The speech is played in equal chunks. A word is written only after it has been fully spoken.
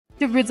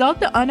To resolve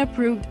the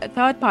unapproved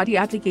third-party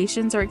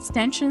applications or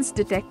extensions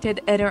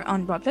detected error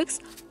on Roblox,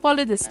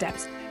 follow the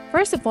steps.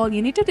 First of all,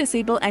 you need to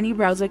disable any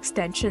browser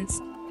extensions.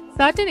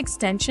 Certain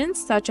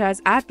extensions, such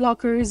as ad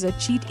blockers or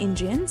cheat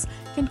engines,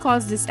 can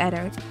cause this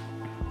error.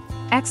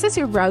 Access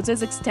your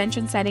browser's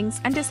extension settings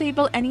and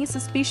disable any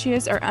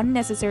suspicious or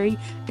unnecessary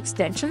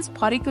extensions,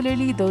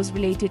 particularly those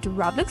related to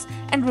Roblox,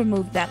 and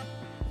remove them.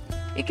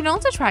 You can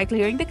also try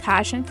clearing the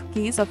cache and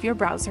cookies of your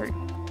browser.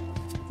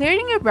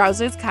 Clearing your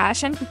browser's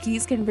cache and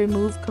cookies can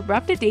remove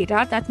corrupted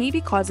data that may be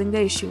causing the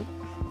issue.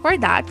 For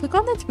that, click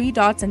on the three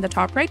dots in the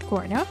top right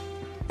corner,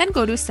 then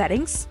go to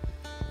Settings.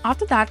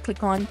 After that,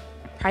 click on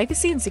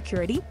Privacy and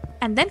Security,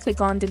 and then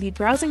click on Delete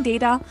Browsing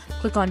Data.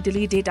 Click on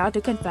Delete Data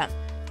to confirm.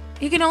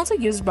 You can also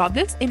use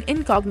Roblox in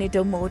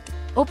incognito mode.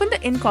 Open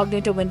the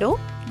incognito window,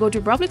 go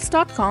to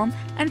roblox.com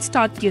and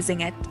start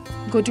using it.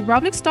 Go to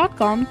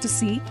roblox.com to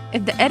see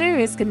if the error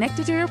is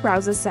connected to your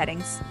browser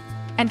settings.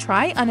 And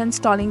try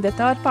uninstalling the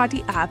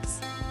third-party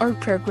apps or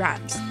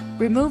programs.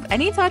 Remove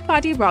any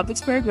third-party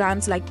Roblox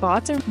programs like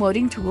bots or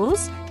modding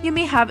tools you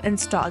may have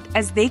installed,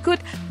 as they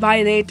could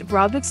violate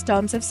Roblox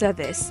terms of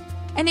service.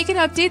 And you can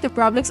update the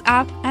Roblox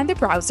app and the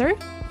browser.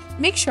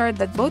 Make sure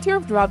that both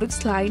your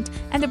Roblox client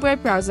and the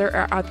web browser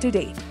are up to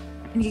date.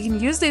 And you can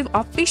use the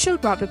official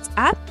Roblox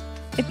app.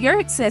 If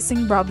you're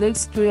accessing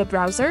Roblox through a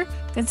browser,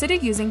 consider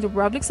using the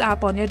Roblox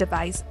app on your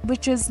device,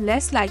 which is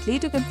less likely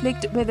to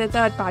conflict with the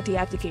third-party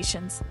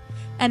applications.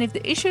 And if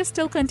the issue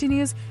still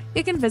continues,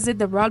 you can visit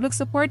the Roblox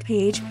support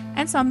page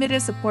and submit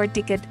a support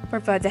ticket for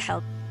further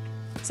help.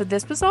 So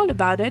this was all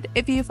about it.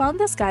 If you found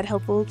this guide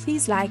helpful,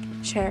 please like,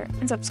 share,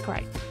 and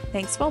subscribe.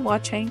 Thanks for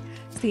watching.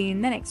 See you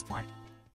in the next one.